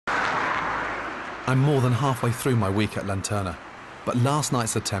I'm more than halfway through my week at Lanterna, but last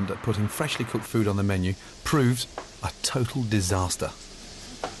night's attempt at putting freshly cooked food on the menu proved a total disaster.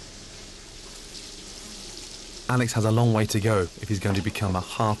 Alex has a long way to go if he's going to become a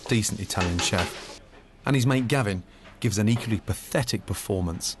half-decent Italian chef, and his mate Gavin gives an equally pathetic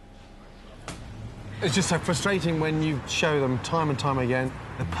performance. It's just so frustrating when you show them time and time again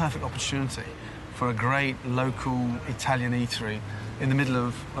the perfect opportunity for a great local Italian eatery in the middle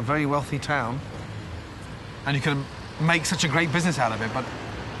of a very wealthy town, and you can make such a great business out of it, but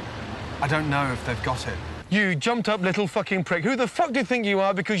I don't know if they've got it. You jumped up little fucking prick. Who the fuck do you think you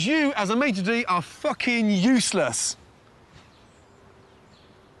are? Because you, as a maitre d', are fucking useless.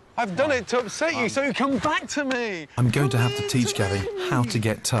 I've done it to upset you, so you come back to me. I'm going to have to teach Gavin how to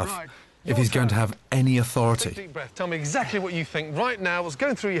get tough if he's going to have any authority. Deep breath. Tell me exactly what you think right now, what's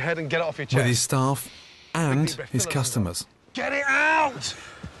going through your head, and get it off your chest. With his staff and his customers. Get it out!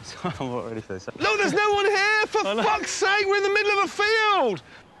 I'm not ready for this. Look, there's no one here! For fuck's sake, we're in the middle of a field!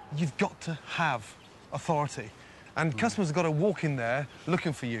 You've got to have authority. And customers have got to walk in there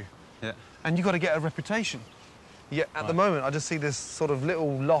looking for you. Yeah. And you've got to get a reputation. Yet at the moment, I just see this sort of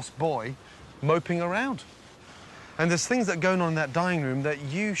little lost boy moping around. And there's things that are going on in that dining room that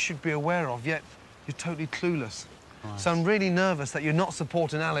you should be aware of, yet you're totally clueless. Right. So I'm really nervous that you're not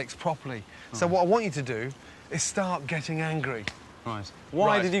supporting Alex properly. Right. So what I want you to do is start getting angry. Right.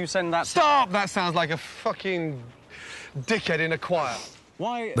 Why did you send that... Stop! That sounds like a fucking dickhead in a choir.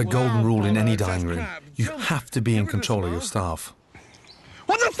 Why... The golden rule in any dining room, you have to be in control of your staff.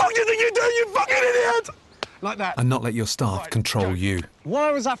 What the fuck do you think you're doing, you fucking idiot? Like that. And not let your staff control you. Why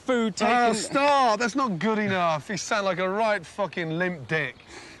was that food taken... Oh, stop! That's not good enough. You sound like a right fucking limp dick.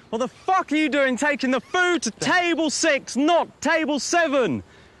 What the fuck are you doing taking the food to table 6, not table 7?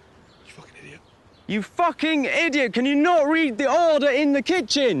 You fucking idiot. You fucking idiot! Can you not read the order in the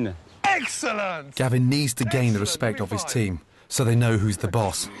kitchen? Excellent! Gavin needs to gain the respect of his team, so they know who's the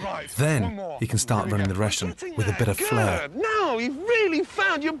boss. Right, Then he can start running the restaurant with a bit of flair. No, you've really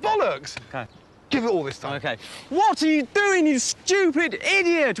found your bollocks. Okay. Give it all this time. Okay. What are you doing, you stupid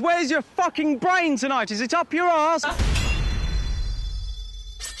idiot? Where's your fucking brain tonight? Is it up your ass?